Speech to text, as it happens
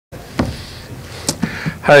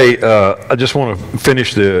Hey, I just want to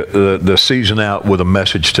finish the season out with a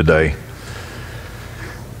message today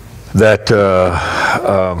that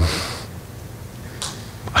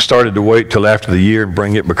I started to wait till after the year and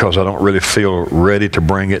bring it because I don't really feel ready to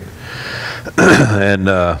bring it. And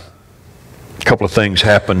a couple of things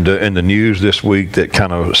happened in the news this week that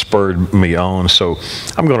kind of spurred me on. So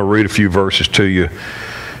I'm going to read a few verses to you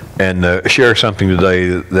and share something today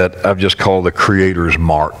that I've just called the Creator's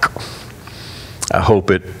Mark. I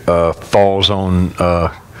hope it falls on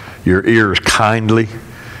your ears kindly.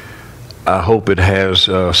 I hope it has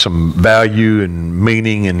some value and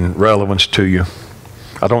meaning and relevance to you.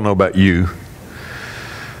 I don't know about you,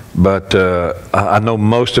 but I know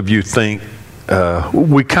most of you think,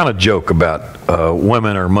 we kind of joke about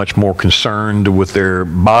women are much more concerned with their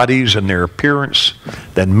bodies and their appearance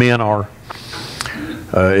than men are.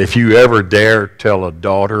 If you ever dare tell a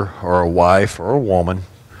daughter or a wife or a woman,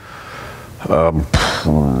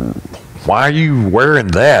 why are you wearing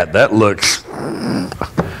that? That looks,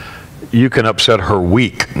 you can upset her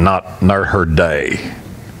week, not her day.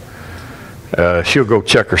 She'll go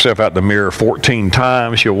check herself out in the mirror 14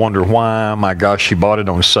 times. She'll wonder why. My gosh, she bought it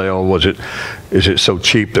on sale. Is it so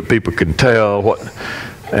cheap that people can tell? What?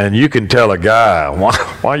 And you can tell a guy, why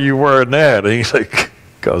are you wearing that? And he's like,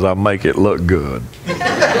 because I make it look good.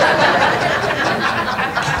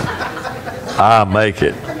 I make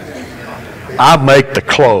it. I make the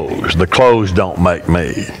clothes. The clothes don't make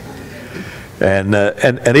me. And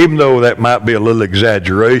even though that might be a little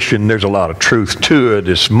exaggeration, there's a lot of truth to it.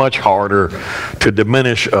 It's much harder to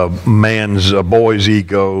diminish a boy's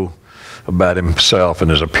ego about himself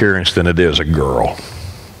and his appearance than it is a girl.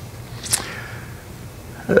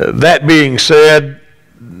 That being said,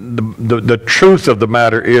 the truth of the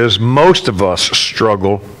matter is most of us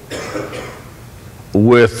struggle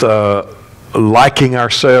with liking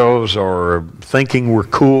ourselves or thinking we're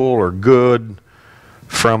cool or good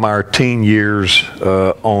from our teen years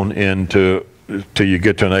on into till you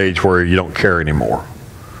get to an age where you don't care anymore,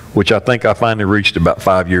 which I think I finally reached about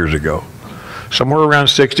 5 years ago. Somewhere around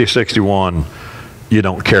 60, 61, you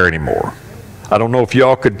don't care anymore. I don't know if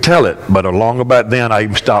y'all could tell it, but along about then, I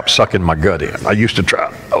even stopped sucking my gut in. I used to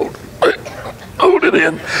try to hold it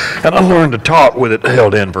in, and I learned to talk with it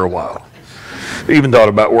held in for a while. Even thought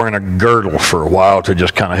about wearing a girdle for a while to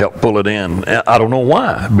just kind of help pull it in. I don't know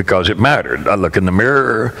why, because it mattered. I look in the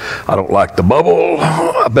mirror, I don't like the bubble.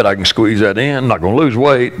 I bet I can squeeze that in. I'm not going to lose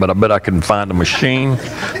weight, but I bet I can find a machine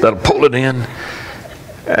that'll pull it in.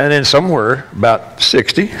 And then somewhere about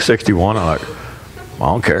 60, 61, I'm like, I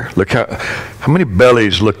don't care. Look how many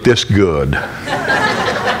bellies look this good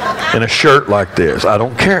in a shirt like this. I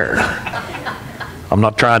don't care. I'm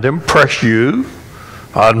not trying to impress you.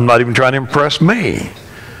 I'm not even trying to impress me.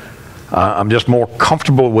 I'm just more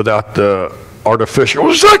comfortable without the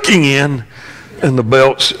artificial sucking in and the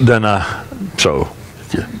belts than so.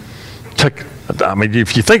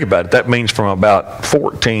 If you think about it, that means from about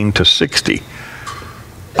 14 to 60,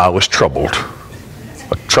 I was troubled.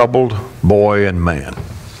 A troubled boy and man.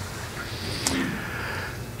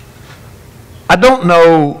 I don't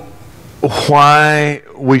know why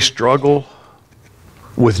we struggle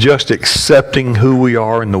with just accepting who we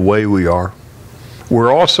are and the way we are.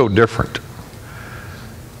 We're all so different.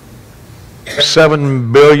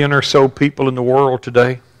 7 billion or so people in the world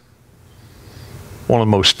today. One of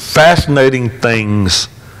the most fascinating things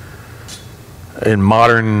in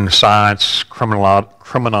modern science,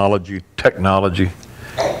 criminology, technology,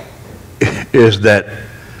 is that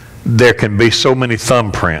there can be so many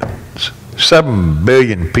thumbprints. 7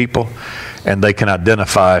 billion people, and they can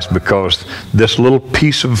identify us because this little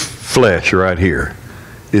piece of flesh right here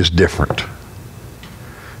is different.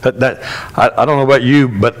 I don't know about you,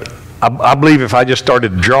 but I believe if I just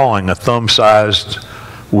started drawing a thumb-sized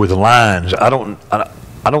with lines, I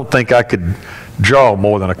don't think I could draw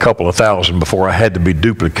more than a couple of thousand before I had to be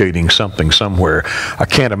duplicating something somewhere. I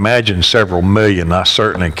can't imagine several million. I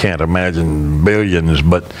certainly can't imagine billions,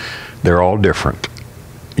 but they're all different.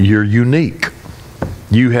 You're unique.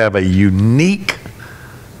 You have a unique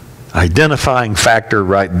identifying factor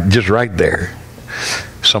just right there.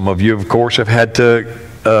 Some of you, of course, have had to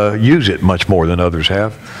use it much more than others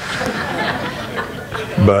have.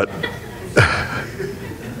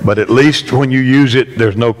 But at least when you use it,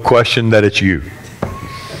 there's no question that it's you.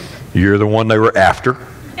 You're the one they were after,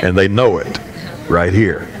 and they know it right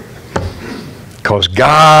here. Because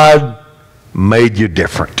God made you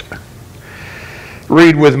different.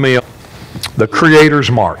 Read with me the Creator's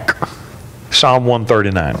Mark, Psalm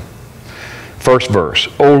 139. First verse.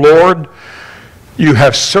 O Lord, you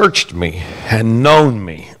have searched me and known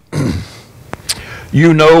me.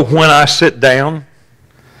 You know when I sit down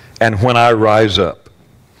and when I rise up.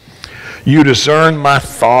 You discern my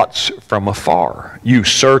thoughts from afar. You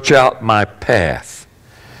search out my path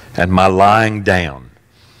and my lying down,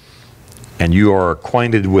 and you are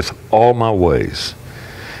acquainted with all my ways.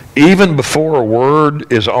 Even before a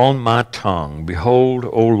word is on my tongue, behold,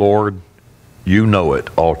 O Lord, you know it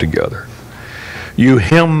altogether. You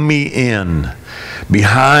hem me in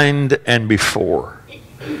behind and before,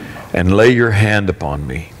 and lay your hand upon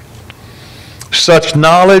me. Such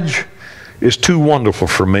knowledge is too wonderful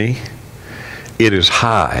for me. It is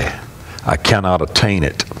high. I cannot attain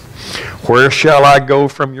it. Where shall I go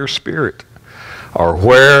from your spirit? Or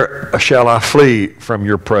where shall I flee from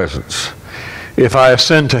your presence? If I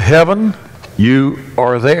ascend to heaven, you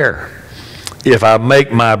are there. If I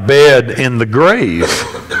make my bed in the grave,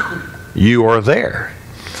 you are there.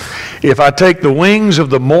 If I take the wings of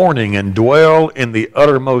the morning and dwell in the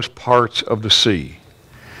uttermost parts of the sea,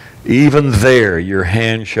 even there your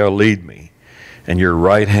hand shall lead me, and your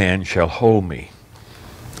right hand shall hold me.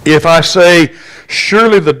 If I say,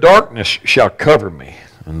 surely the darkness shall cover me,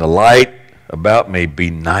 and the light about me be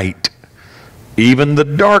night, even the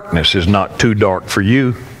darkness is not too dark for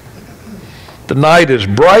you. The night is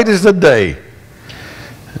bright as the day.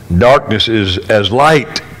 Darkness is as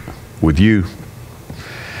light with you.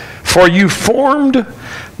 For you formed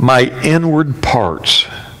my inward parts.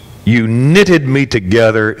 You knitted me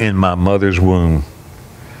together in my mother's womb.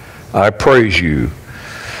 I praise you,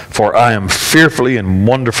 for I am fearfully and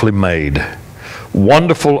wonderfully made.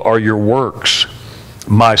 Wonderful are your works.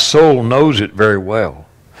 My soul knows it very well.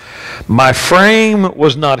 My frame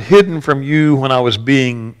was not hidden from you when I was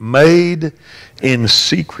being made in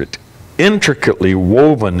secret, intricately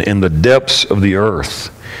woven in the depths of the earth.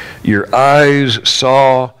 Your eyes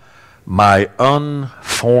saw my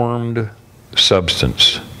unformed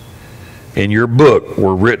substance. In your book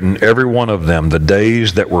were written, every one of them, the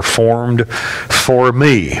days that were formed for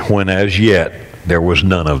me, when as yet there was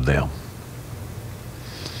none of them.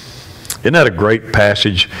 Isn't that a great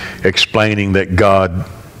passage explaining that God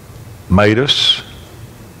made us,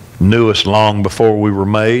 knew us long before we were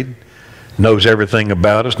made, knows everything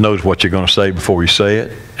about us, knows what you're going to say before you say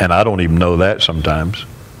it? And I don't even know that sometimes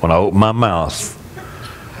when I open my mouth,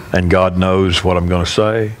 and God knows what I'm going to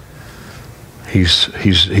say.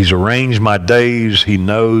 He's arranged my days. He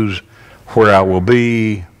knows where I will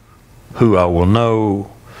be, who I will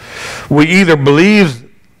know. We either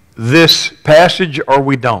believe this passage or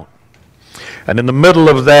we don't. And in the middle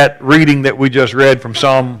of that reading that we just read from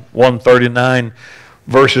Psalm 139,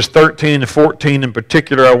 verses 13 and 14 in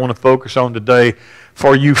particular, I want to focus on today.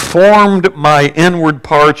 For you formed my inward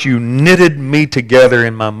parts. You knitted me together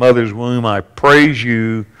in my mother's womb. I praise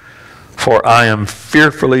you, for I am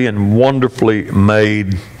fearfully and wonderfully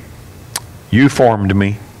made. You formed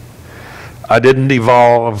me. I didn't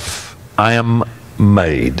evolve. I am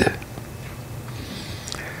made.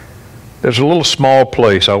 There's a little small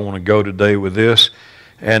place I want to go today with this,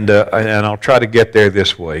 and I'll try to get there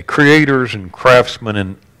this way. Creators and craftsmen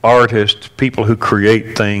and artists, people who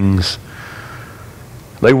create things,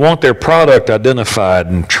 they want their product identified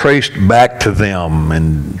and traced back to them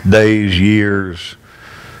in days, years,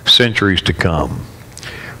 centuries to come.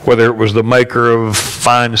 Whether it was the maker of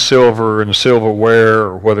fine silver and silverware,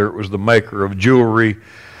 or whether it was the maker of jewelry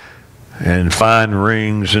and fine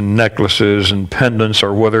rings and necklaces and pendants,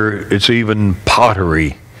 or whether it's even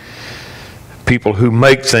pottery. People who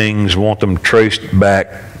make things want them traced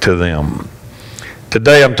back to them.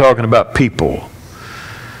 Today I'm talking about people.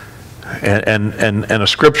 And a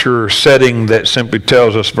scripture setting that simply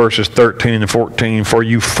tells us, verses 13 and 14, for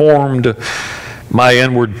you formed my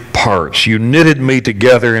inward parts. You knitted me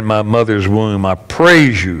together in my mother's womb. I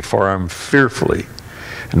praise you, for I'm fearfully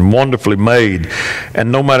and wonderfully made. And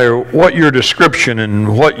no matter what your description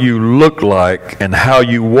and what you look like and how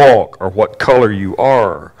you walk or what color you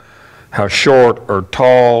are, how short or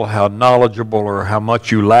tall, how knowledgeable or how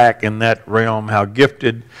much you lack in that realm, how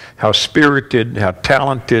gifted, how spirited, how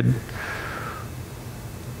talented,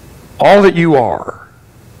 all that you are,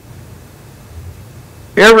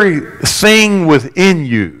 everything within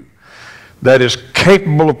you that is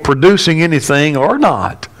capable of producing anything or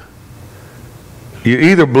not, you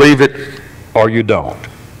either believe it or you don't.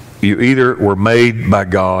 You either were made by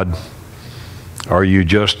God or you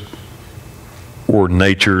just were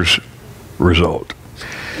nature's result.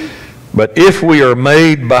 But if we are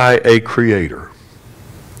made by a creator,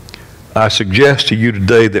 I suggest to you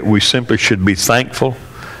today that we simply should be thankful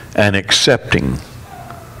and accepting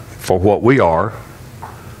for what we are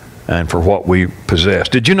and for what we possess.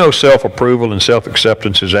 Did you know self-approval and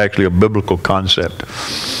self-acceptance is actually a biblical concept?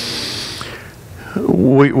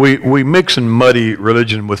 we mix and muddy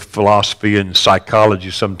religion with philosophy and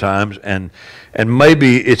psychology sometimes, and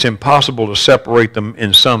maybe it's impossible to separate them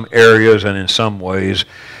in some areas and in some ways,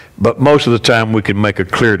 but most of the time we can make a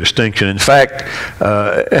clear distinction. In fact,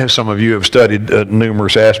 as some of you have studied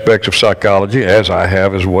numerous aspects of psychology, as I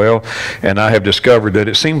have as well, and I have discovered that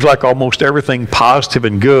it seems like almost everything positive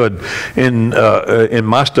and good in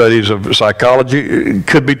my studies of psychology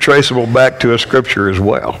could be traceable back to a scripture as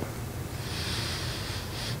well.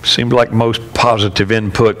 Seems like most positive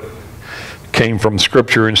input came from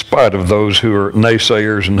Scripture, in spite of those who are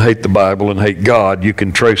naysayers and hate the Bible and hate God. You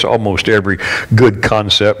can trace almost every good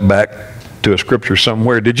concept back to a Scripture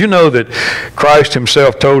somewhere. Did you know that Christ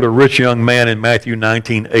himself told a rich young man in Matthew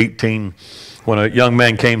 19:18, when a young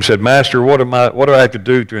man came and said, "Master, what do I have to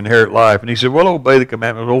do to inherit life?" And he said, "Well, obey the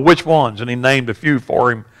commandments." "Well, which ones?" And he named a few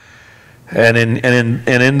for him. And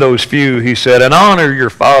in those few, he said, "And honor your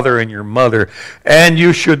father and your mother, and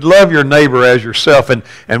you should love your neighbor as yourself." And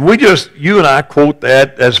you and I quote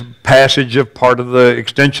that as a passage of part of the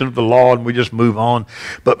extension of the law, and we just move on.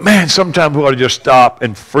 But man, sometimes we ought to just stop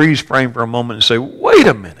and freeze frame for a moment and say, wait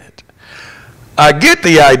a minute. I get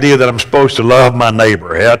the idea that I'm supposed to love my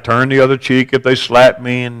neighbor. I turn the other cheek if they slap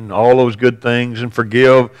me and all those good things, and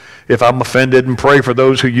forgive if I'm offended, and pray for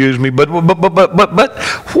those who use me. But what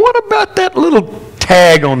about that little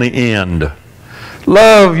tag on the end?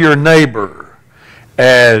 Love your neighbor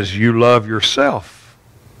as you love yourself.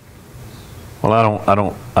 Well, I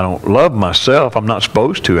don't love myself. I'm not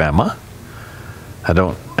supposed to, am I?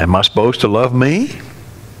 Am I supposed to love me?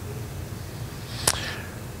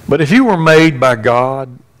 But if you were made by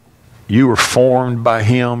God, you were formed by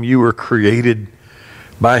Him, you were created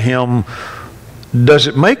by Him, does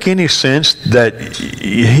it make any sense that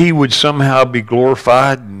He would somehow be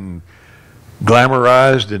glorified and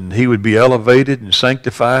glamorized, and He would be elevated and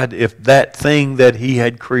sanctified if that thing that He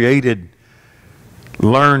had created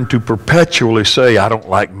learned to perpetually say, "I don't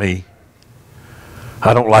like me.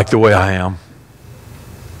 I don't like the way I am"?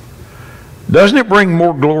 Doesn't it bring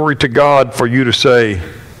more glory to God for you to say,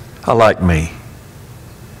 "I like me.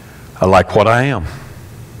 I like what I am.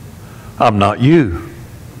 I'm not you.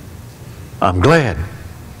 I'm glad.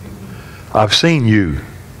 I've seen you.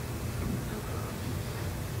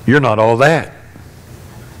 You're not all that,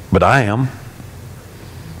 but I am.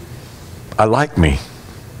 I like me."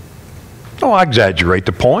 Oh, I exaggerate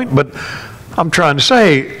the point, but I'm trying to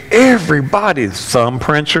say everybody's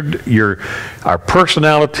thumbprints are our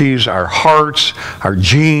personalities, our hearts, our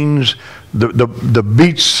genes, the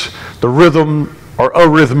beats, the rhythm or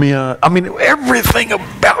arrhythmia. I mean, everything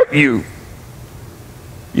about you.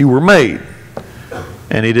 You were made.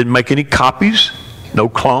 And He didn't make any copies, no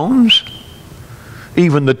clones.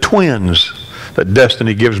 Even the twins that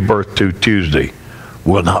destiny gives birth to Tuesday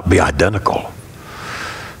will not be identical.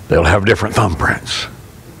 They'll have different thumbprints.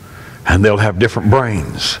 And they'll have different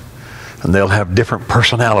brains. And they'll have different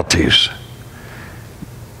personalities.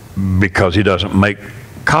 Because He doesn't make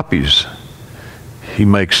copies. He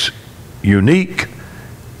makes unique,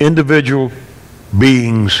 individual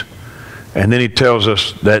beings. And then He tells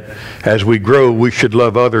us that as we grow, we should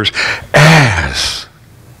love others as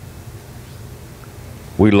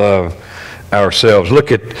we love ourselves.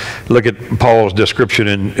 Look at Paul's description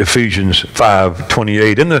in Ephesians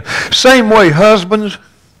 5:28. In the same way, husbands,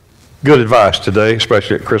 good advice today,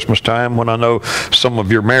 especially at Christmas time when I know some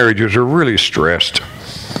of your marriages are really stressed.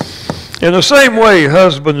 In the same way,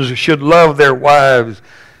 husbands should love their wives.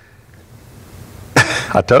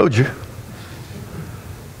 I told you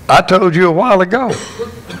a while ago.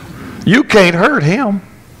 You can't hurt him.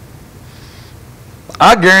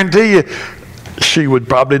 I guarantee you, she would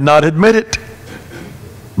probably not admit it.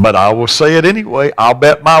 But I will say it anyway. I'll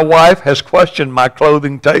bet my wife has questioned my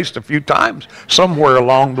clothing taste a few times somewhere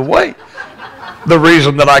along the way. The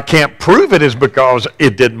reason that I can't prove it is because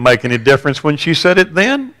it didn't make any difference when she said it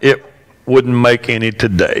then. It wouldn't make any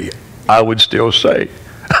today. I would still say.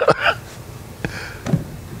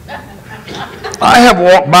 I have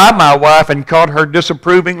walked by my wife and caught her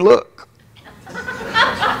disapproving look.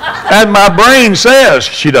 And my brain says,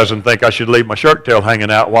 she doesn't think I should leave my shirt tail hanging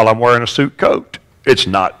out while I'm wearing a suit coat. It's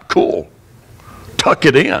not cool. Tuck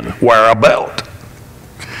it in. Wear a belt.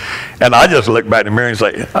 And I just look back in the mirror and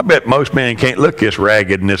say, I bet most men can't look this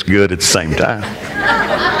ragged and this good at the same time.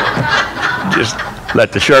 Just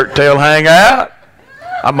let the shirt tail hang out.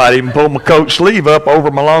 I might even pull my coat sleeve up over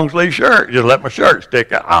my long sleeve shirt. Just let my shirt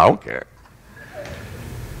stick out. I don't care.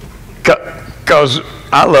 Because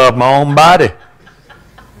I love my own body.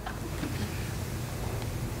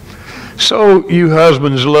 So you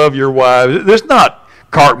husbands love your wives. It's not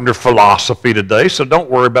carpenter philosophy today, so don't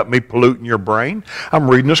worry about me polluting your brain. I'm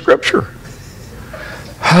reading the scripture.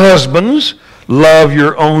 Husbands, love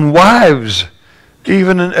your own wives,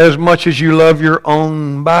 even as much as you love your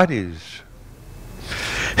own bodies.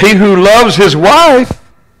 He who loves his wife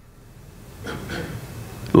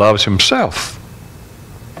loves himself.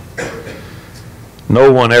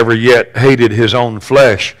 No one ever yet hated his own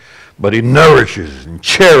flesh, but he nourishes and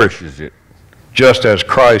cherishes it, just as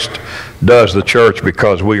Christ does the church,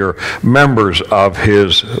 because we are members of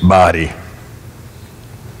his body.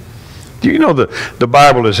 Do you know the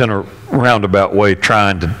Bible is in a roundabout way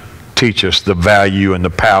trying to teach us the value and the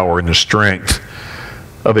power and the strength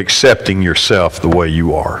of accepting yourself the way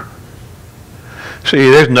you are? See,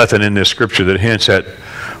 there's nothing in this scripture that hints at,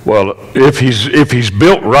 well, if he's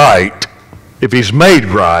built right, if he's made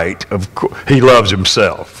right, he loves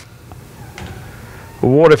himself.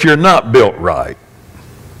 Well, what if you're not built right?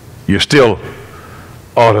 You still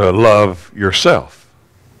ought to love yourself.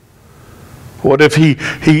 What if he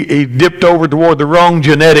dipped over toward the wrong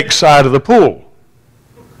genetic side of the pool?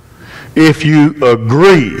 If you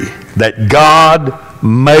agree that God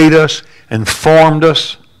made us and formed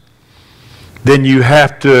us, then you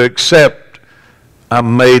have to accept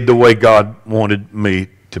I'm made the way God wanted me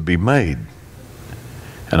to be made.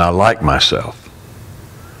 And I like myself.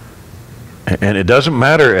 And it doesn't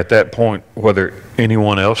matter at that point whether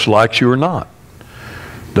anyone else likes you or not.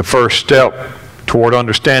 The first step toward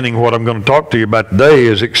understanding what I'm going to talk to you about today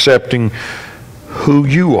is accepting who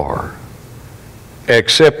you are.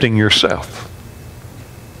 Accepting yourself.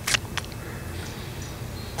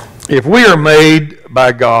 If we are made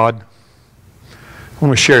by God, I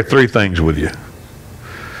want to share three things with you.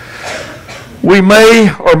 We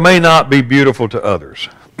may or may not be beautiful to others,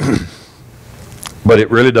 but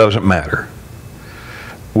it really doesn't matter.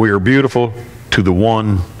 We are beautiful to the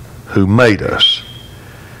one who made us.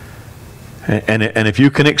 And if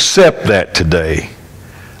you can accept that today,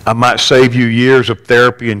 I might save you years of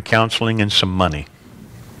therapy and counseling and some money.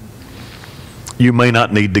 You may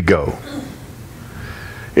not need to go.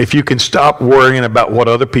 If you can stop worrying about what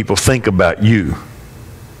other people think about you,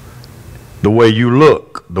 the way you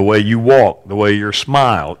look, the way you walk, the way your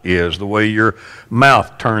smile is, the way your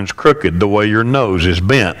mouth turns crooked, the way your nose is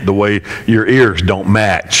bent, the way your ears don't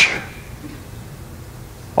match.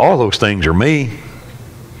 All those things are me.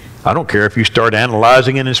 I don't care if you start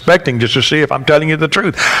analyzing and inspecting just to see if I'm telling you the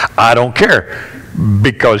truth. I don't care,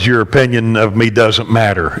 because your opinion of me doesn't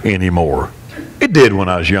matter anymore. It did when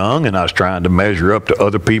I was young and I was trying to measure up to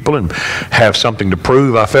other people and have something to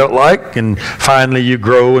prove, I felt like. And finally you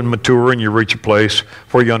grow and mature and you reach a place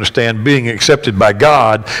where you understand being accepted by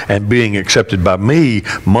God and being accepted by me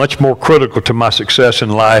much more critical to my success in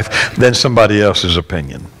life than somebody else's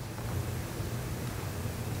opinion.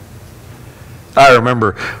 I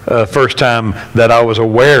remember first time that I was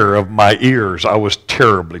aware of my ears, I was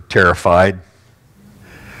terribly terrified.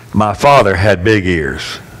 My father had big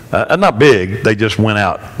ears. Not big, they just went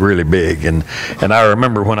out really big. And I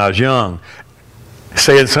remember when I was young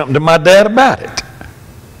saying something to my dad about it.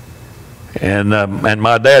 And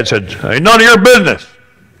my dad said, "Ain't none of your business."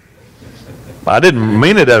 I didn't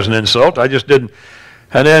mean it as an insult, I just didn't.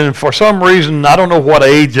 And then for some reason, I don't know what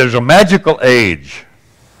age, there's a magical age.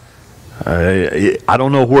 I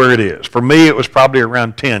don't know where it is. For me, it was probably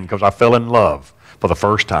around 10 because I fell in love for the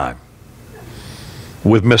first time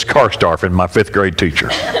with Miss Karstarf, my 5th grade teacher.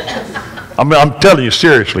 I'm telling you,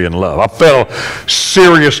 seriously in love. I fell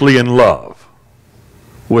seriously in love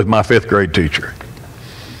with my 5th grade teacher.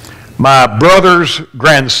 My brother's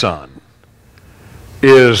grandson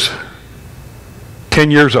is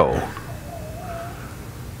 10 years old.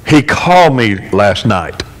 He called me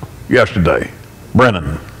yesterday,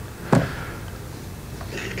 Brennan.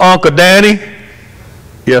 "Uncle Danny."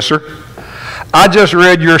 "Yes, sir." "I just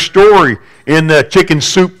read your story in the Chicken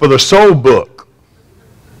Soup for the Soul book."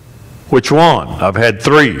 "Which one?" "I've had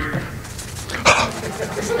 3.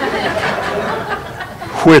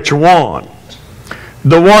 "Which one?"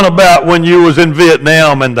 "The one about when you was in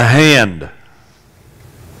Vietnam and the hand."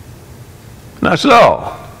 And I said,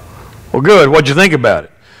 "Oh, well, good. What'd you think about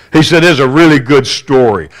it?" He said, "It's a really good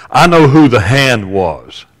story. I know who the hand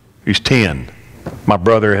was." He's 10. My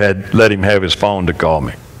brother had let him have his phone to call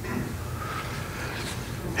me.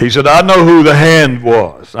 He said, "I know who the hand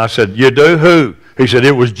was." I said, "You do? Who?" He said,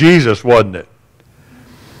 "It was Jesus, wasn't it?"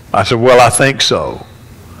 I said, "Well, I think so."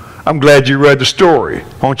 "I'm glad you read the story.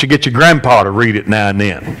 Why don't you get your grandpa to read it now and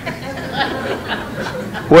then?"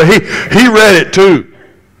 Well, he read it too.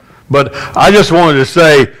 But I just wanted to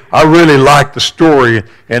say I really liked the story,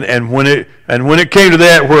 and when it came to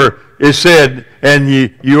that where it said, and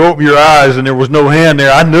you open your eyes and there was no hand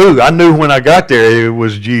there. I knew when I got there it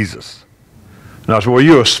was Jesus. And I said, well,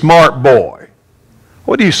 you're a smart boy.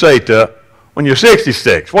 What do you say to, when you're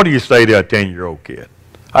 66, what do you say to a 10-year-old kid?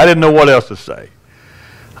 I didn't know what else to say.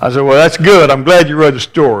 I said, well, that's good. I'm glad you read the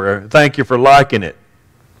story. Thank you for liking it.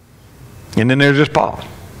 And then there's this pause.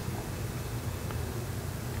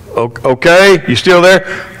 Okay, you still there?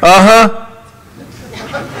 Uh-huh.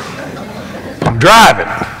 I'm driving.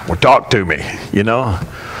 Well, talk to me, you know.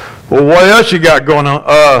 Well, what else you got going on?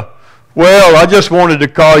 Well, I just wanted to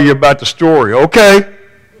call you about the story. Okay.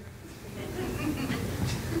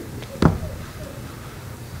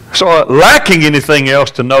 So lacking anything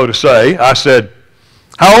else to know to say, I said,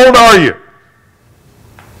 how old are you?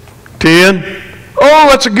 10. Oh,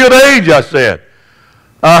 that's a good age, I said.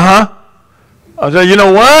 Uh-huh. I said, you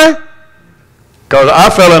know why? Because I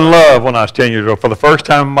fell in love when I was 10 years old for the first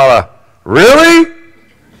time in my life. Really?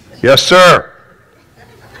 Yes, sir.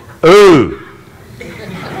 Ooh.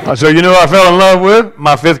 I said, you know who I fell in love with?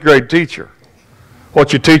 My 5th grade teacher.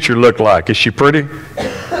 What's your teacher look like? Is she pretty?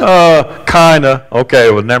 Kinda.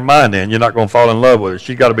 Okay, well, never mind then. You're not going to fall in love with her.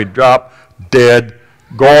 She's got to be drop dead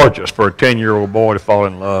gorgeous for a 10-year-old boy to fall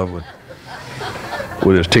in love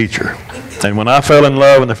with his teacher. And when I fell in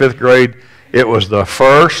love in the 5th grade, it was the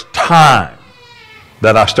first time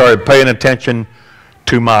that I started paying attention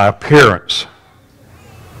to my appearance.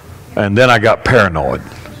 And then I got paranoid.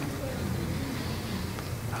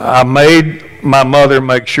 I made my mother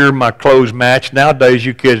make sure my clothes matched. Nowadays,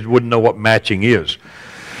 you kids wouldn't know what matching is.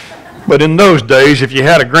 But in those days, if you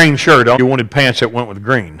had a green shirt on, you wanted pants that went with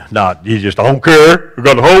green. Not, you just, I don't care. We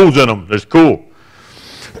got holes in them. That's cool.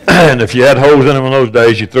 And if you had holes in them in those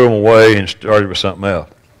days, you threw them away and started with something else.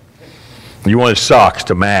 You wanted socks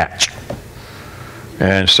to match.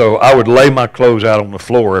 And so I would lay my clothes out on the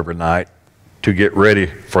floor every night to get ready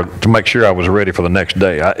to make sure I was ready for the next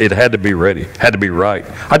day. It had to be ready, had to be right.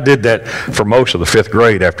 I did that for most of the 5th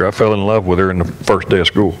grade after I fell in love with her in the first day of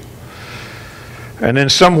school. And then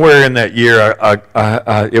somewhere in that year,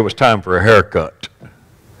 it was time for a haircut.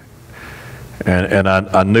 And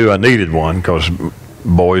I knew I needed one because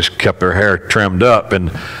boys kept their hair trimmed up.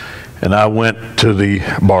 And I went to the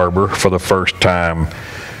barber for the first time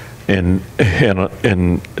to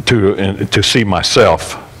see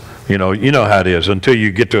myself. You know how it is. Until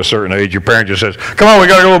you get to a certain age, your parent just says, come on, we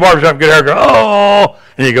got to go to the barber shop and get a haircut. Oh!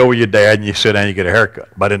 And you go with your dad and you sit down and you get a haircut.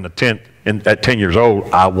 But at 10 years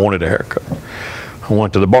old, I wanted a haircut. I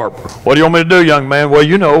went to the barber. What do you want me to do, young man? Well,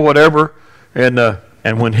 you know, whatever. And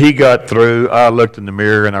when he got through, I looked in the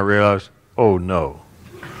mirror and I realized, oh no.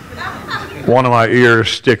 One of my ears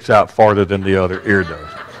sticks out farther than the other ear does.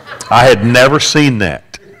 I had never seen that.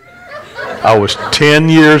 I was 10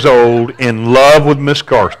 years old, in love with Miss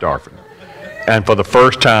Karstaffen. And for the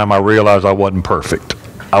first time, I realized I wasn't perfect.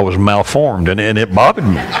 I was malformed, and it bothered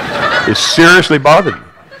me. It seriously bothered me.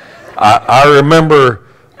 I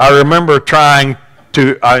remember trying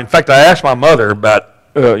to, in fact, I asked my mother about,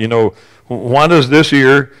 why does this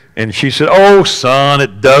ear? And she said, oh, son,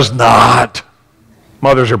 it does not.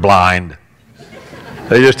 Mothers are blind.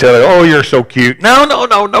 They just tell you, oh, you're so cute.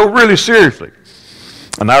 No, really seriously.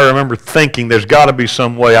 And I remember thinking there's got to be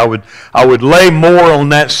some way I would lay more on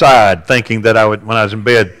that side, thinking that when I was in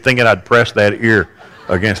bed, thinking I'd press that ear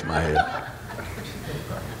against my head.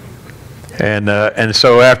 And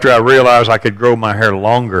so after I realized I could grow my hair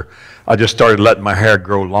longer, I just started letting my hair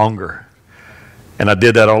grow longer. And I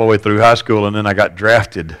did that all the way through high school, and then I got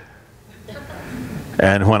drafted.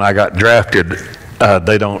 And when I got drafted,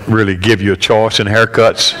 they don't really give you a choice in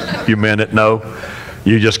haircuts, you men that know.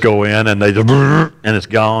 You just go in and they just, and it's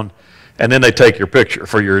gone. And then they take your picture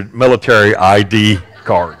for your military ID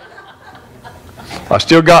card. I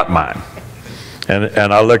still got mine.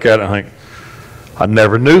 And I look at it and I think, I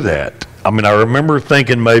never knew that. I mean, I remember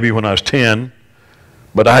thinking maybe when I was 10,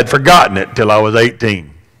 but I had forgotten it till I was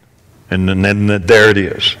 18. And then there it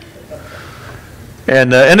is.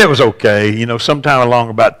 And it was okay. You know, sometime along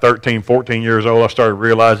about 13, 14 years old, I started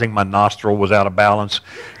realizing my nostril was out of balance,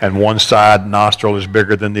 and one side nostril is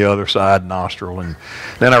bigger than the other side nostril. And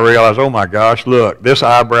then I realized, oh my gosh, look, this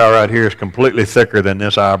eyebrow right here is completely thicker than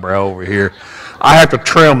this eyebrow over here. I have to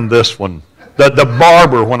trim this one. The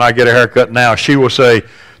barber, when I get a haircut now, she will say,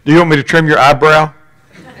 do you want me to trim your eyebrow?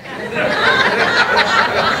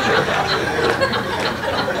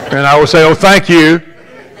 And I will say, oh, thank you.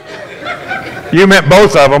 You meant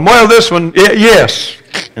both of them. Well, this one, yes.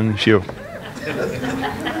 And she'll.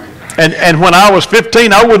 And when I was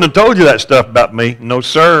 15, I wouldn't have told you that stuff about me. No,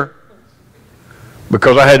 sir.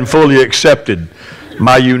 Because I hadn't fully accepted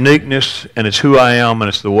my uniqueness, and it's who I am, and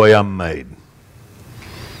it's the way I'm made.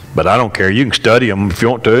 But I don't care. You can study them if you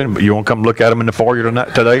want to, but you want to come look at them in the foyer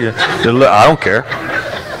tonight, today? I don't care.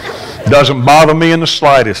 Doesn't bother me in the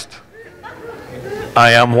slightest.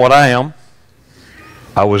 I am what I am.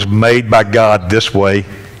 I was made by God this way.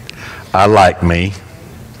 I like me.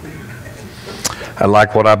 I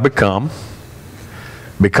like what I've become.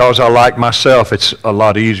 Because I like myself, it's a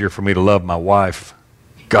lot easier for me to love my wife.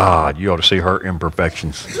 God, you ought to see her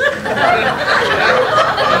imperfections.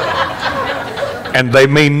 And they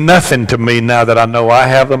mean nothing to me now that I know I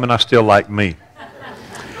have them and I still like me.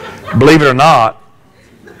 Believe it or not,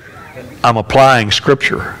 I'm applying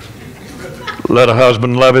Scripture. Let a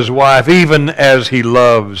husband love his wife even as he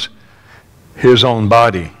loves his own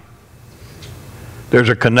body. There's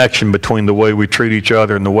a connection between the way we treat each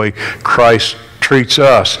other and the way Christ treats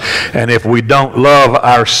us. And if we don't love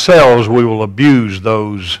ourselves, we will abuse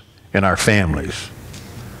those in our families.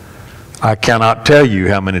 I cannot tell you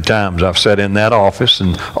how many times I've sat in that office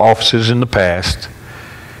and offices in the past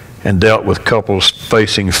and dealt with couples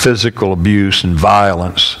facing physical abuse and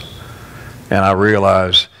violence. And I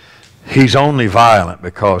realize he's only violent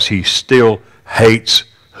because he still hates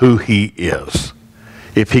who he is.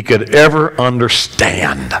 If he could ever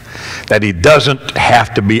understand that he doesn't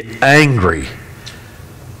have to be angry,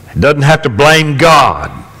 he doesn't have to blame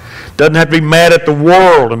God, doesn't have to be mad at the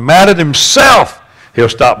world and mad at himself, he'll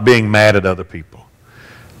stop being mad at other people.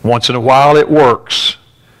 Once in a while it works,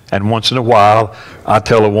 and once in a while I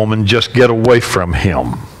tell a woman, just get away from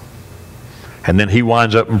him. And then he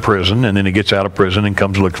winds up in prison, and then he gets out of prison and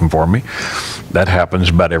comes looking for me. That happens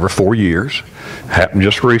about every 4 years. Happened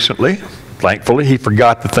just recently. Thankfully, he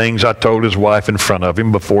forgot the things I told his wife in front of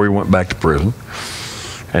him before he went back to prison.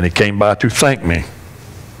 And he came by to thank me.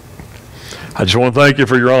 I just want to thank you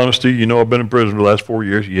for your honesty. You know I've been in prison the last 4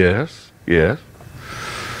 years. Yes, yes.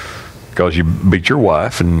 Because you beat your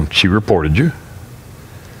wife and she reported you.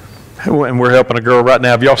 And we're helping a girl right now.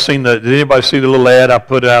 Have y'all seen did anybody see the little ad I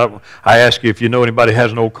put out? I asked you if you know anybody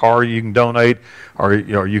has an old car you can donate, or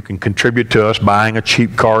you can contribute to us buying a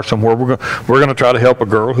cheap car somewhere. We're going to try to help a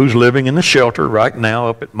girl who's living in the shelter right now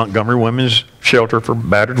up at Montgomery Women's Shelter for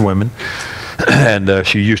Battered Women. And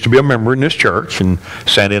she used to be a member in this church, and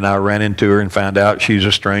Sandy and I ran into her and found out she's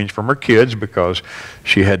estranged from her kids because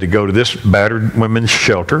she had to go to this battered women's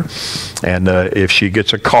shelter. And if she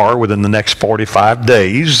gets a car within the next 45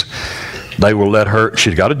 days, they will let her,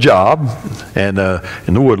 she's got a job and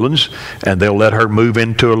in the Woodlands, and they'll let her move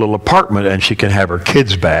into a little apartment and she can have her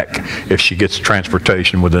kids back if she gets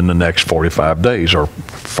transportation within the next 45 days, or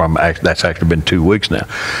that's actually been 2 weeks now.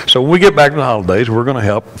 So when we get back to the holidays, we're going to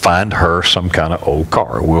help find her some kind of old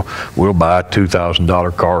car. We'll buy a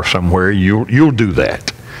 $2,000 car somewhere. You'll do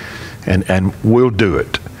that, and we'll do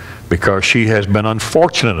it because she has been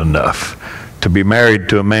unfortunate enough to be married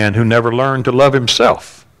to a man who never learned to love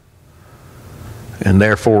himself. And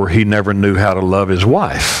therefore, he never knew how to love his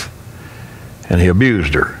wife. And he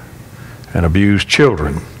abused her and abused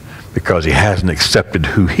children because he hasn't accepted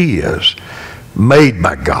who he is. Made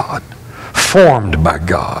by God, formed by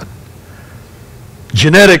God,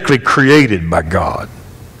 genetically created by God.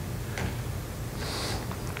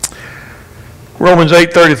 Romans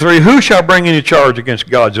 8:33, who shall bring any charge against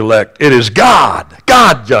God's elect? It is God.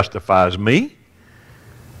 God justifies me.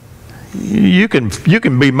 You can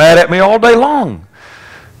be mad at me all day long.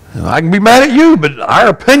 I can be mad at you, but our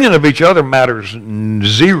opinion of each other matters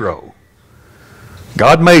zero.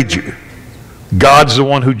 God made you. God's the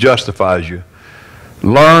one who justifies you.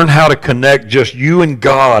 Learn how to connect just you and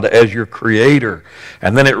God as your creator.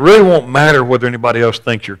 And then it really won't matter whether anybody else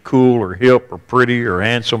thinks you're cool or hip or pretty or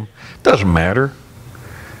handsome. It doesn't matter.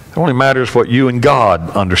 It only matters what you and God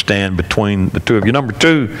understand between the two of you. Number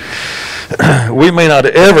two, we may not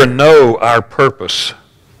ever know our purpose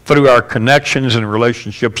through our connections and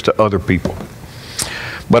relationships to other people.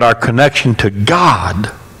 But our connection to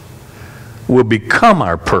God will become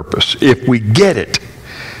our purpose if we get it.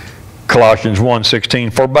 Colossians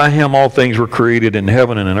 1:16, for by him all things were created in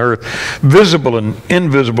heaven and in earth, visible and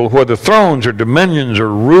invisible, whether thrones or dominions or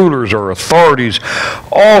rulers or authorities,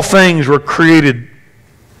 all things were created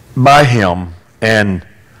by him and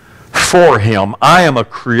for him. I am a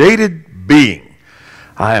created being.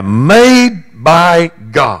 I am made by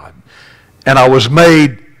God, and I was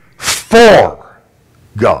made for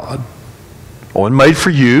God. I wasn't made for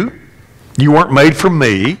you. You weren't made for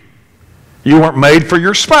me. You weren't made for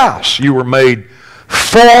your spouse. You were made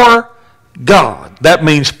for God. That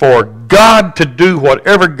means for God to do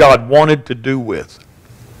whatever God wanted to do with.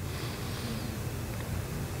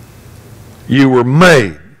 You were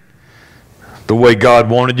made the way God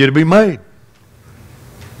wanted you to be made.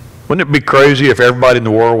 Wouldn't it be crazy if everybody in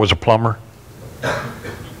the world was a plumber?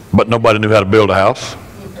 but nobody knew how to build a house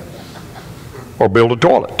or build a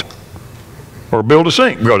toilet or build a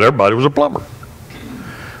sink because everybody was a plumber.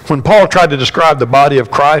 When Paul tried to describe the body of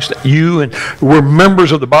Christ, you and we're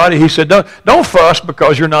members of the body, he said, don't fuss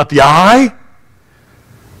because you're not the eye.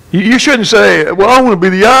 You shouldn't say, well, I want to be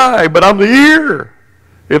the eye, but I'm the ear.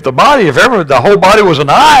 If ever the whole body was an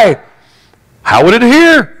eye, how would it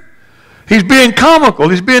hear? He's being comical,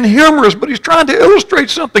 he's being humorous, but he's trying to illustrate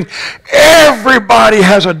something. Everybody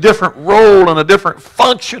has a different role and a different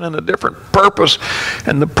function and a different purpose.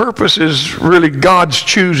 And the purpose is really God's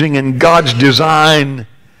choosing and God's design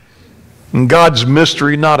and God's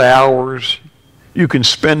mystery, not ours. You can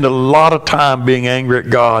spend a lot of time being angry at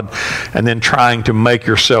God and then trying to make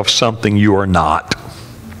yourself something you are not.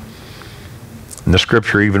 And the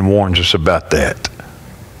scripture even warns us about that.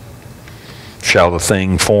 Shall the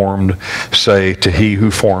thing formed say to he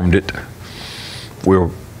who formed it?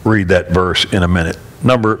 We'll read that verse in a minute.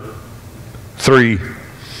 Number 3,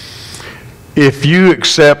 if you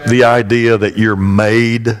accept the idea that you're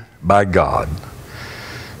made by God,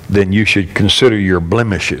 then you should consider your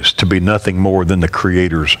blemishes to be nothing more than the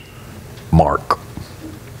Creator's mark.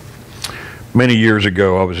 Many years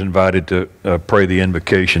ago, I was invited to pray the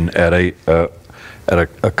invocation at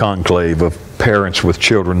a conclave of parents with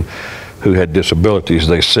children who had disabilities,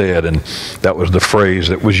 they said, and that was the phrase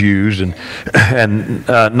that was used. And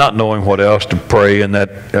not knowing what else to pray in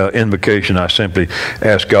that invocation, I simply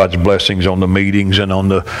asked God's blessings on the meetings and on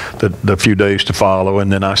the few days to follow.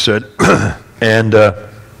 And then I said,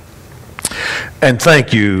 and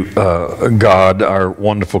thank you, God, our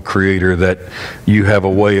wonderful Creator, that you have a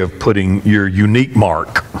way of putting your unique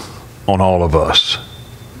mark on all of us.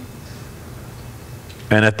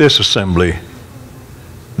 And at this assembly,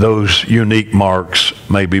 those unique marks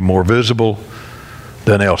may be more visible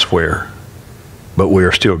than elsewhere, but we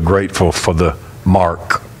are still grateful for the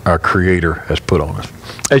mark our Creator has put on us.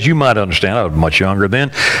 As you might understand, I was much younger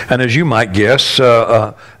then, and as you might guess,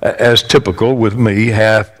 as typical with me,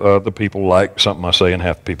 half the people like something I say and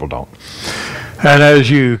half the people don't. And as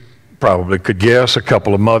you probably could guess, a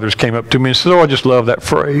couple of mothers came up to me and said, oh, I just love that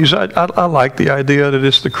phrase. I like the idea that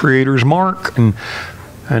it's the Creator's mark.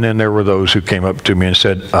 And then there were those who came up to me and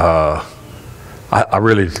said, I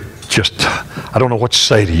really just, I don't know what to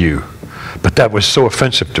say to you, but that was so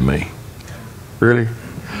offensive to me. Really?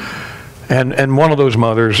 And one of those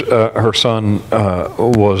mothers, her son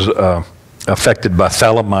was affected by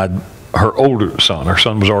thalidomide, her older son. Her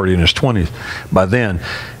son was already in his 20s by then,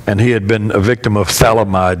 and he had been a victim of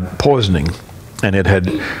thalidomide poisoning. And it had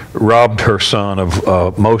robbed her son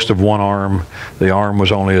of most of one arm. The arm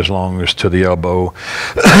was only as long as to the elbow,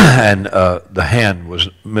 and the hand was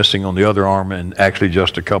missing on the other arm, and actually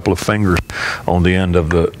just a couple of fingers on the end of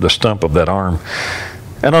the stump of that arm.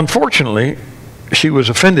 And unfortunately, she was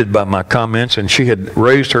offended by my comments, and she had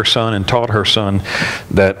raised her son and taught her son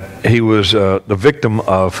that he was the victim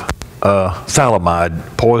of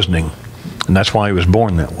thalidomide poisoning, and that's why he was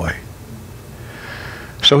born that way.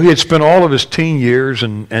 So he had spent all of his teen years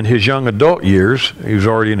and his young adult years, he was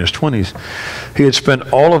already in his 20s, he had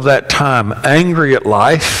spent all of that time angry at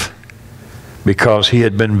life because he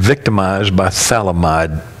had been victimized by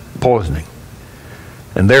thalidomide poisoning.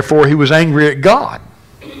 And therefore he was angry at God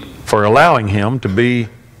for allowing him to be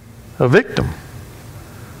a victim.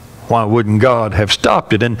 Why wouldn't God have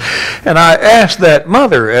stopped it? And I asked that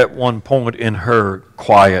mother at one point in her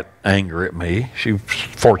quiet anger at me. She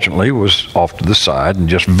fortunately was off to the side and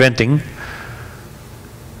just venting.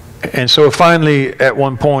 And so finally at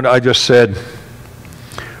one point I just said,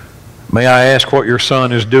 may I ask what your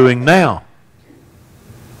son is doing now?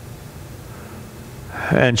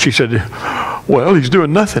 And she said, well, he's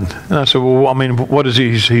doing nothing. And I said, well, I mean, what is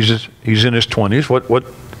he? He's in his 20s. What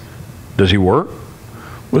does he work?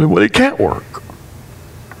 Well, he can't work.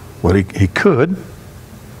 Well, he could.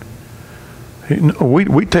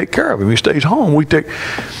 We take care of him. He stays home.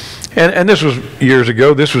 And this was years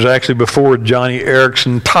ago. This was actually before Johnny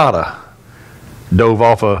Erickson Tata dove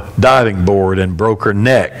off a diving board and broke her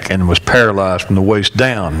neck and was paralyzed from the waist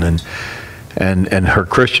down. And her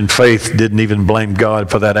Christian faith didn't even blame God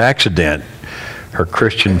for that accident. Her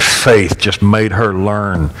Christian faith just made her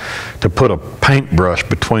learn to put a paintbrush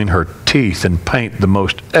between her teeth and paint the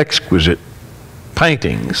most exquisite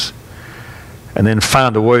paintings, and then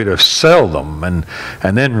find a way to sell them,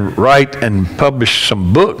 and then write and publish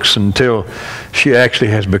some books until she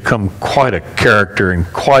actually has become quite a character and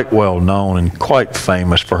quite well known and quite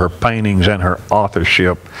famous for her paintings and her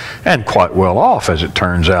authorship, and quite well off, as it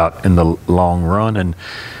turns out, in the long run.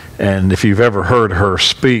 And if you've ever heard her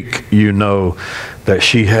speak, you know that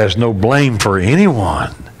she has no blame for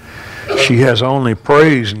anyone. she has only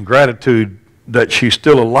praise and gratitude that she's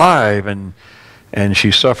still alive, and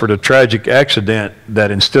she suffered a tragic accident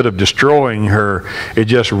that instead of destroying her, it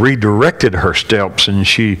just redirected her steps, and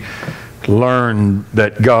she learned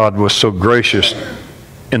that God was so gracious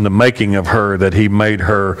in the making of her that he made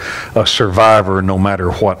her a survivor no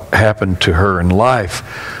matter what happened to her in life.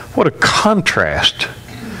 What a contrast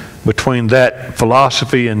between that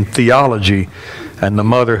philosophy and theology and the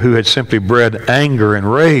mother who had simply bred anger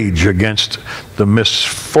and rage against the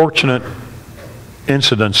misfortunate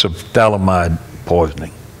incidents of thalidomide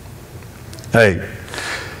poisoning. Hey,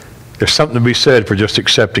 there's something to be said for just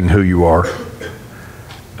accepting who you are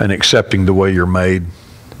and accepting the way you're made.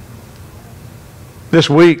 This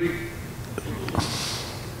week,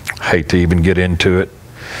 I hate to even get into it,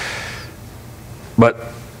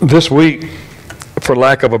 but this week, for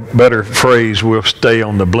lack of a better phrase, we'll stay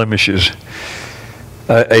on the blemishes.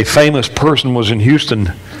 A famous person was in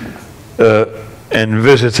Houston and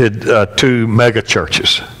visited 2 mega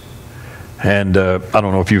churches. And I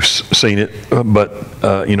don't know if you've seen it, but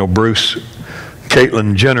Bruce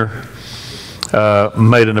Caitlyn Jenner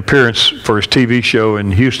made an appearance for his TV show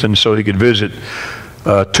in Houston so he could visit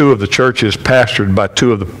 2 of the churches pastored by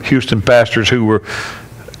 2 of the Houston pastors who were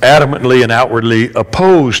adamantly and outwardly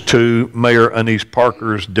opposed to Mayor Annise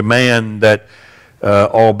Parker's demand that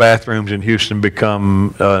all bathrooms in Houston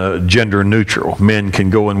become gender neutral. Men can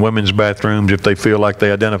go in women's bathrooms if they feel like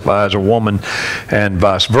they identify as a woman, and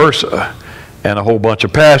vice versa. And a whole bunch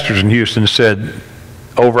of pastors in Houston said,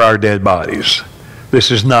 over our dead bodies,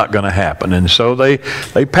 this is not going to happen. And so they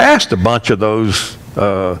passed a bunch of those.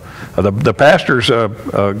 The pastors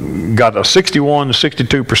got a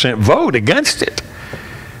 61-62% vote against it.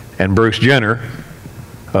 And Bruce Jenner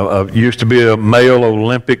used to be a male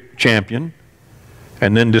Olympic champion,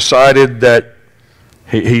 and then decided that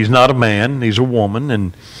he's not a man, he's a woman,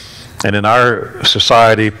 and in our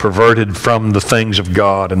society perverted from the things of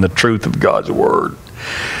God and the truth of God's Word.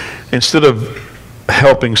 Instead of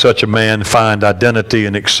helping such a man find identity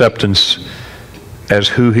and acceptance as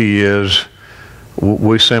who he is,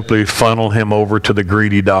 we simply funnel him over to the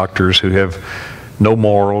greedy doctors who have no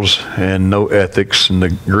morals and no ethics, and the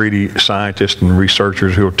greedy scientists and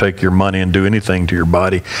researchers who will take your money and do anything to your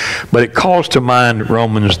body. But it calls to mind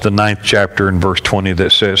Romans, the 9th chapter and verse 20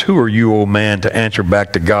 that says, "Who are you, O man, to answer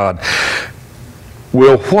back to God?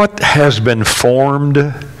 Will what has been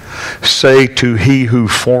formed say to he who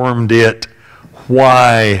formed it,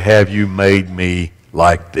 why have you made me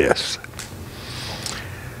like this?"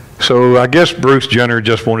 So I guess Bruce Jenner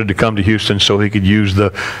just wanted to come to Houston so he could use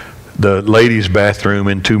the ladies' bathroom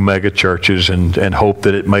in 2 mega churches and hope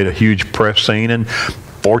that it made a huge press scene, and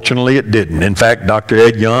fortunately it didn't. In fact, Dr.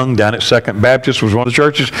 Ed Young down at Second Baptist was one of the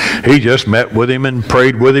churches. He just met with him and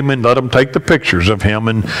prayed with him and let him take the pictures of him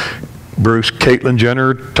and Bruce Caitlyn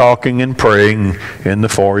Jenner talking and praying in the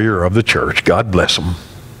foyer of the church. God bless them.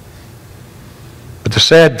 But the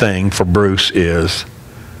sad thing for Bruce is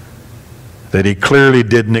that he clearly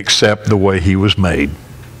didn't accept the way he was made.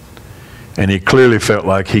 And he clearly felt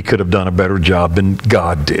like he could have done a better job than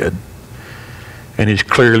God did. And he's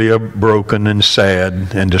clearly a broken and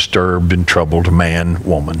sad and disturbed and troubled man,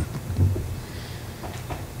 woman.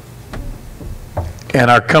 And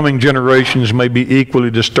our coming generations may be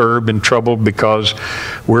equally disturbed and troubled because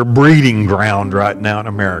we're breeding ground right now in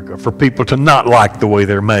America for people to not like the way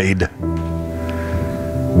they're made.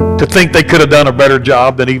 To think they could have done a better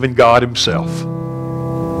job than even God himself.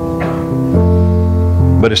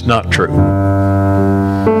 But it's not true.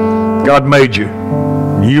 God made you.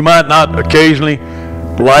 You might not occasionally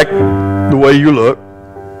like the way you look.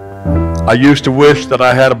 I used to wish that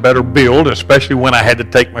I had a better build, especially when I had to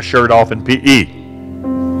take my shirt off in PE.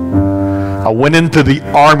 I went into the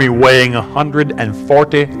Army weighing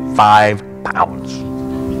 145 pounds.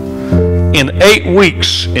 In 8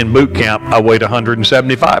 weeks in boot camp, I weighed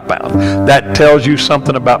 175 pounds. That tells you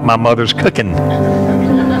something about my mother's cooking.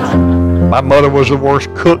 My mother was the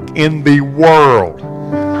worst cook in the world.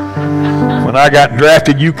 When I got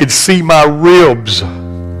drafted, you could see my ribs.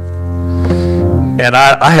 And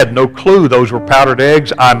I had no clue those were powdered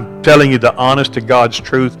eggs. I'm telling you the honest to God's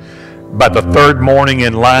truth. About the 3rd morning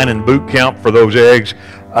in line in boot camp for those eggs,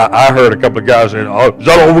 I heard a couple of guys saying, "Oh, is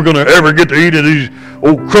that all we're going to ever get to eat of these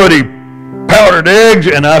old cruddy powdered eggs?"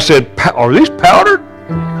 And I said, "Are these powdered?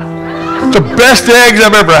 It's the best eggs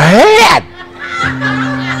I've ever had."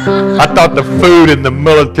 I thought the food in the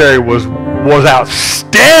military was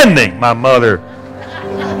outstanding. My mother,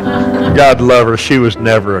 God love her, she was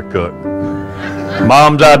never a cook.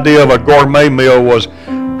 Mom's idea of a gourmet meal was,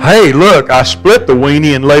 hey, look, I split the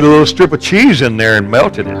weenie and laid a little strip of cheese in there and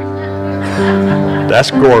melted it. That's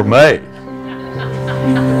gourmet.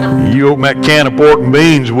 You open that can of pork and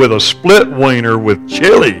beans with a split wiener with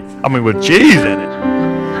chili, with cheese in it.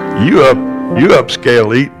 You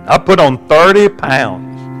upscale eating. I put on 30 pounds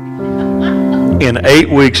in 8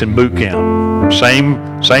 weeks in boot camp.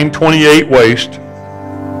 Same 28 waist,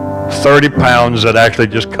 30 pounds that actually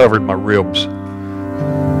just covered my ribs.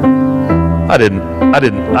 I don't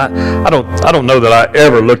know that I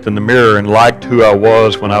ever looked in the mirror and liked who I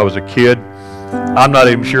was when I was a kid. I'm not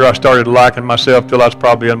even sure I started liking myself till I was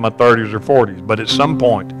probably in my 30s or 40s. But at some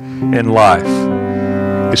point in life,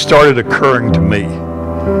 it started occurring to me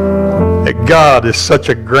that God is such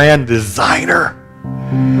a grand designer.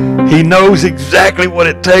 He knows exactly what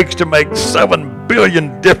it takes to make 7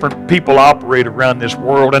 billion different people operate around this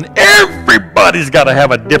world, and everybody's got to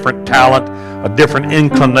have a different talent, a different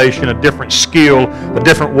inclination, a different skill, a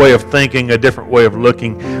different way of thinking, a different way of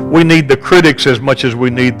looking. We need the critics as much as we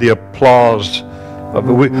need the applause.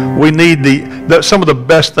 We need some of the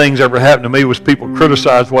best things ever happened to me was people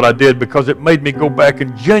criticized what I did, because it made me go back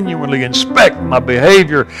and genuinely inspect my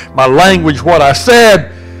behavior, my language, what I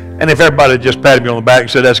said. And if everybody just patted me on the back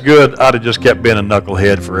and said, that's good, I'd have just kept being a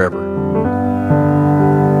knucklehead forever.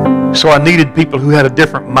 So I needed people who had a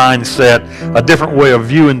different mindset, a different way of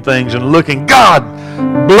viewing things and looking. God,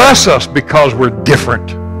 bless us because we're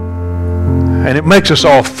different. And it makes us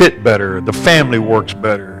all fit better. The family works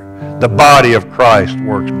better. The body of Christ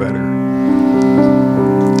works better.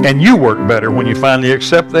 And you work better when you finally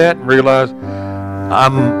accept that and realize,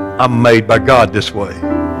 I'm made by God this way.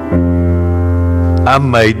 I'm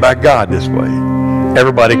made by God this way.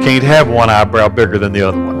 Everybody can't have one eyebrow bigger than the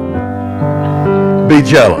other one. Be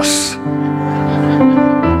jealous.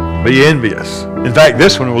 Be envious. In fact,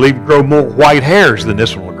 this one will even grow more white hairs than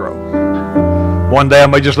this one will grow. One day I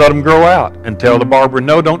may just let them grow out and tell the barber,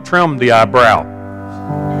 no, don't trim the eyebrow.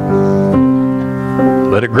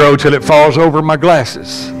 Let it grow till it falls over my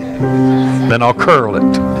glasses. Then I'll curl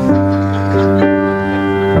it.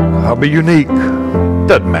 I'll be unique.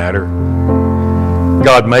 Doesn't matter.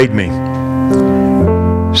 God made me.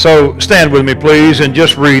 So stand with me, please, and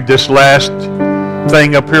just read this last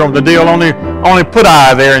thing up here on the deal. Only put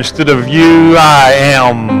I there instead of you. I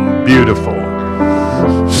am beautiful.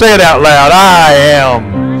 Say it out loud. I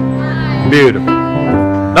am beautiful.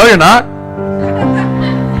 No, you're not.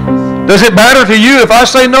 Does it matter to you if I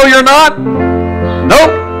say no, you're not?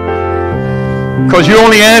 Nope. Because you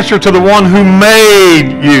only answer to the one who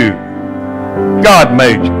made you. God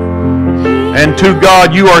made you. And to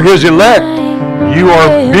God, you are His elect. You are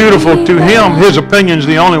beautiful to Him. His opinion is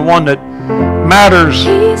the only one that matters.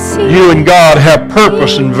 You and God have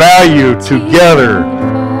purpose and value together.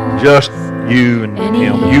 Just you and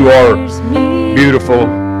Him. You are beautiful.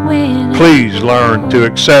 Please learn to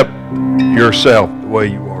accept yourself the way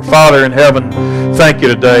you are. Father in heaven, thank you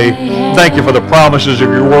today. Thank you for the promises of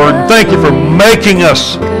your word. Thank you for making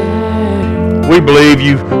us. We believe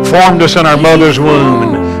you formed us in our mother's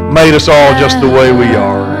womb and made us all just the way we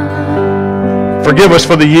are. Forgive us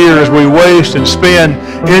for the years we waste and spend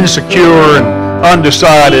insecure and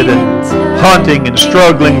undecided and hunting and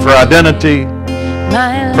struggling for identity.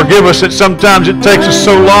 Forgive us that sometimes it takes us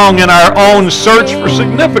so long in our own search for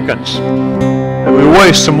significance that we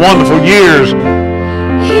waste some wonderful years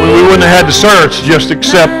when we wouldn't have had to search. Just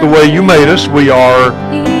accept the way you made us. We are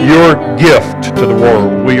your gift to the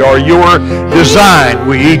world. We are your design.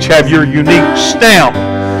 We each have your unique stamp,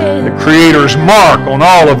 the Creator's mark on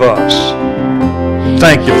all of us.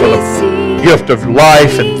 Thank you for the gift of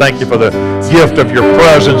life, and thank you for the gift of your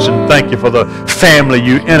presence, and thank you for the family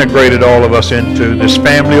you integrated all of us into, this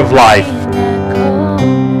family of life.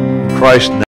 In Christ's name.